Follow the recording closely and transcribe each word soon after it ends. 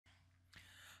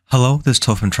Hello, this is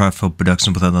Tola from Sculptwheel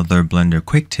Production with another Blender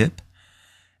quick tip.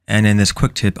 And in this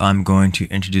quick tip, I'm going to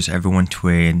introduce everyone to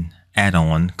an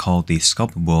add-on called the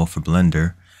Sculptwheel for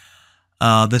Blender.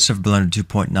 This is for Blender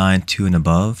 2.92 and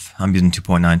above. I'm using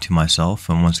 2.92 myself,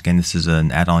 and once again, this is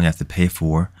an add-on you have to pay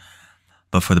for,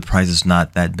 but for the price, it's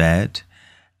not that bad.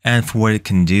 And for what it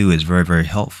can do, is very, very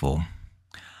helpful.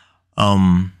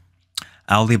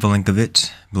 I'll leave a link of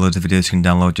it below the video so you can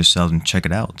download it yourselves and check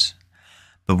it out.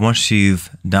 But once you've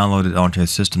downloaded it onto your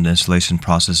system, the installation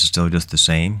process is still just the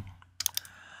same.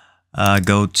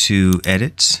 Go to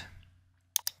Edit,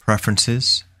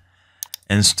 Preferences,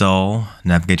 Install,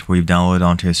 navigate to where you've downloaded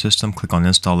onto your system, click on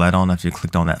Install Add-on after you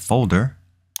clicked on that folder.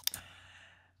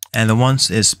 And then once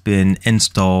it's been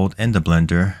installed in the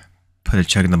Blender, put a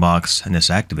check in the box and it's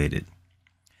activated.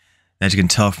 As you can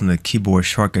tell from the keyboard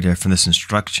shortcut here from this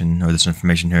instruction or this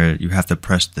information here, you have to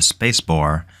press the space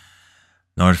bar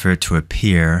in order for it to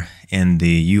appear in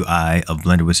the UI of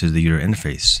Blender, which is the user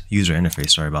interface.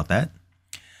 Sorry about that.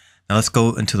 Now let's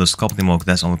go into the sculpting mode, because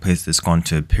that's the only place that's going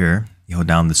to appear. You hold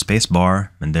down the space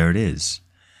bar and there it is.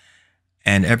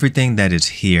 And everything that is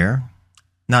here,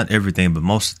 not everything, but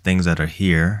most things that are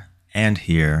here and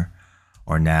here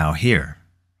are now here,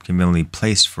 conveniently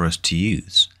placed for us to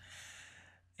use.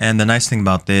 And the nice thing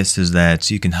about this is that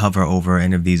you can hover over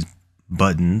any of these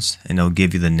buttons and it'll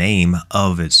give you the name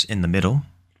of it's in the middle.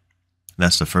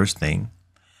 That's the first thing.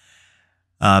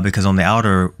 Because on the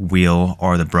outer wheel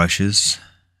are the brushes,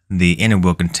 the inner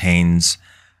wheel contains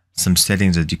some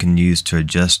settings that you can use to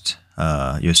adjust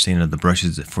your scene, or the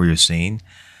brushes for your scene.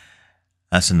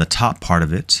 That's in the top part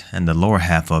of it, and the lower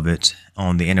half of it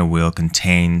on the inner wheel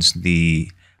contains the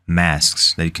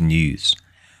masks that you can use.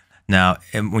 Now,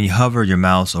 when you hover your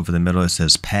mouse over the middle, it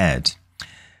says pad.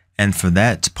 And for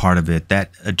that part of it,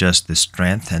 that adjusts the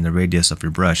strength and the radius of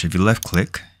your brush. If you left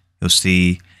click, you'll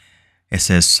see it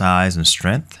says size and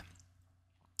strength.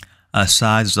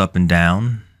 Size is up and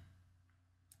down.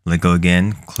 Let go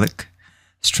again, click.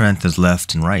 Strength is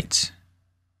left and right.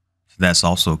 So that's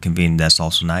also convenient, that's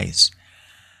also nice.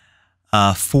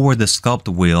 For the sculpt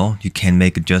wheel, you can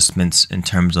make adjustments in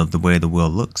terms of the way the wheel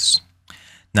looks.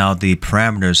 Now the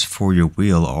parameters for your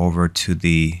wheel are over to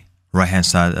the right hand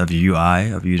side of your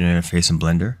UI of user interface in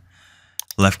Blender.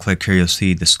 Left click here, you'll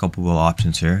see the sculpt wheel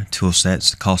options here, tool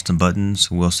sets, custom buttons,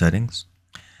 wheel settings.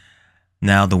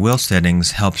 Now the wheel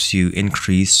settings helps you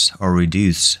increase or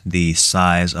reduce the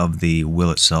size of the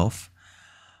wheel itself.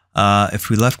 If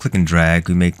we left click and drag,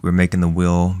 we're making the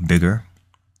wheel bigger.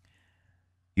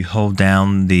 You hold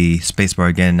down the spacebar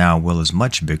again, now our wheel is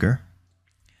much bigger.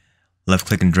 Left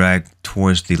click and drag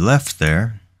towards the left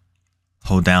there.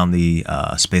 Hold down the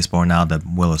spacebar, now the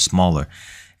wheel is smaller.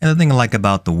 And the thing I like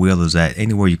about the wheel is that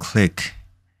anywhere you click,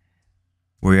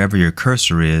 wherever your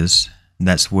cursor is,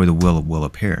 that's where the wheel will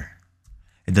appear.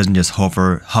 It doesn't just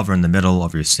hover in the middle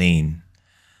of your scene,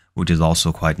 which is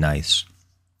also quite nice.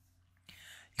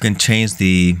 You can change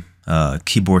the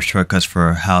keyboard shortcuts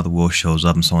for how the wheel shows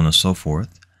up and so on and so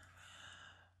forth.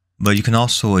 But you can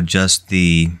also adjust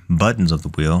the buttons of the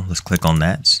wheel. Let's click on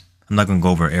that. I'm not going to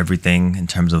go over everything in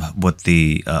terms of what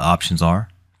the options are,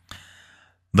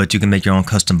 but you can make your own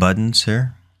custom buttons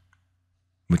here,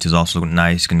 which is also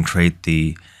nice. You can create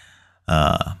the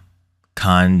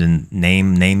kind and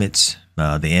name it,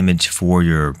 the image for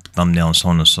your thumbnail and so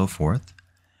on and so forth.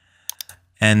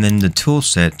 And then the tool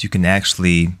set, you can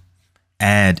actually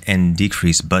add and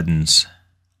decrease buttons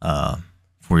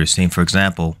for your scene. For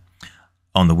example,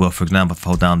 on the wheel, if I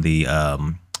hold down the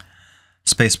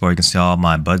spacebar, you can see all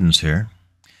my buttons here.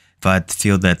 If I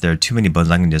feel that there are too many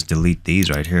buttons, I can just delete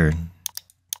these right here.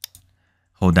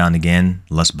 Hold down again,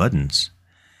 less buttons.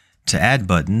 To add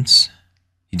buttons,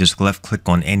 you just left click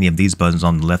on any of these buttons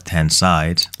on the left hand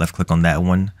side. Left click on that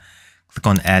one, click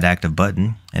on add active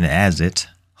button, and it adds it.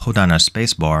 Hold down our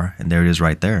spacebar, and there it is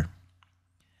right there.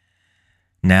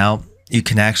 Now you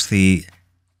can actually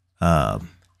add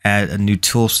a new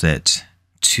tool set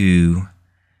to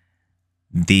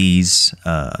these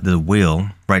the wheel.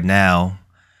 Right now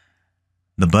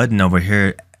the button over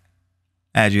here,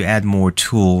 as you add more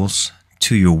tools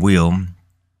to your wheel,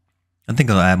 I think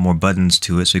it'll add more buttons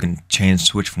to it, so you can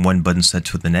switch from one button set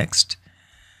to the next.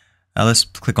 Let's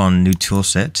click on new tool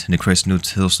set, and it creates a new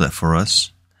tool set for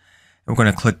us. We're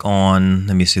going to click on,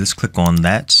 let's click on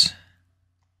that,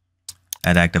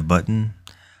 add active button,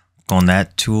 click on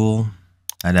that tool,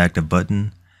 add active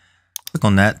button, click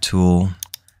on that tool,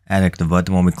 add active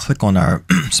button. When we click on our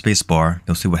spacebar,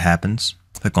 you'll see what happens.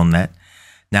 Click on that.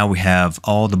 Now we have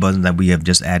all the buttons that we have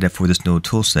just added for this new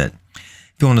tool set.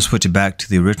 If you want to switch it back to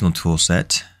the original tool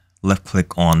set, left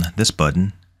click on this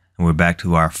button, and we're back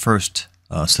to our first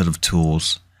set of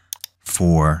tools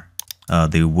for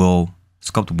the wheel,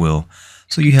 sculpt wheel.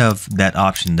 So you have that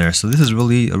option there. So this is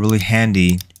really a really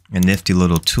handy and nifty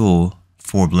little tool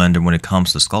for Blender when it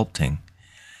comes to sculpting.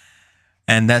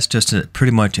 And that's just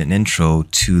pretty much an intro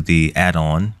to the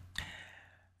add-on.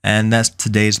 And that's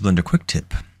today's Blender quick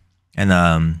tip.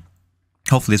 And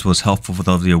hopefully this was helpful for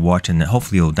those of you watching, and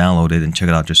hopefully you'll download it and check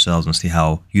it out yourselves and see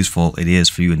how useful it is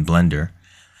for you in Blender.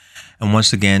 And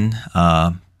once again,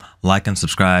 like and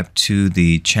subscribe to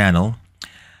the channel.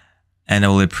 And I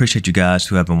really appreciate you guys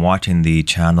who have been watching the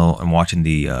channel and watching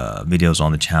the videos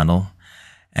on the channel.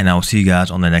 And I will see you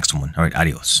guys on the next one. All right,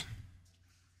 adios.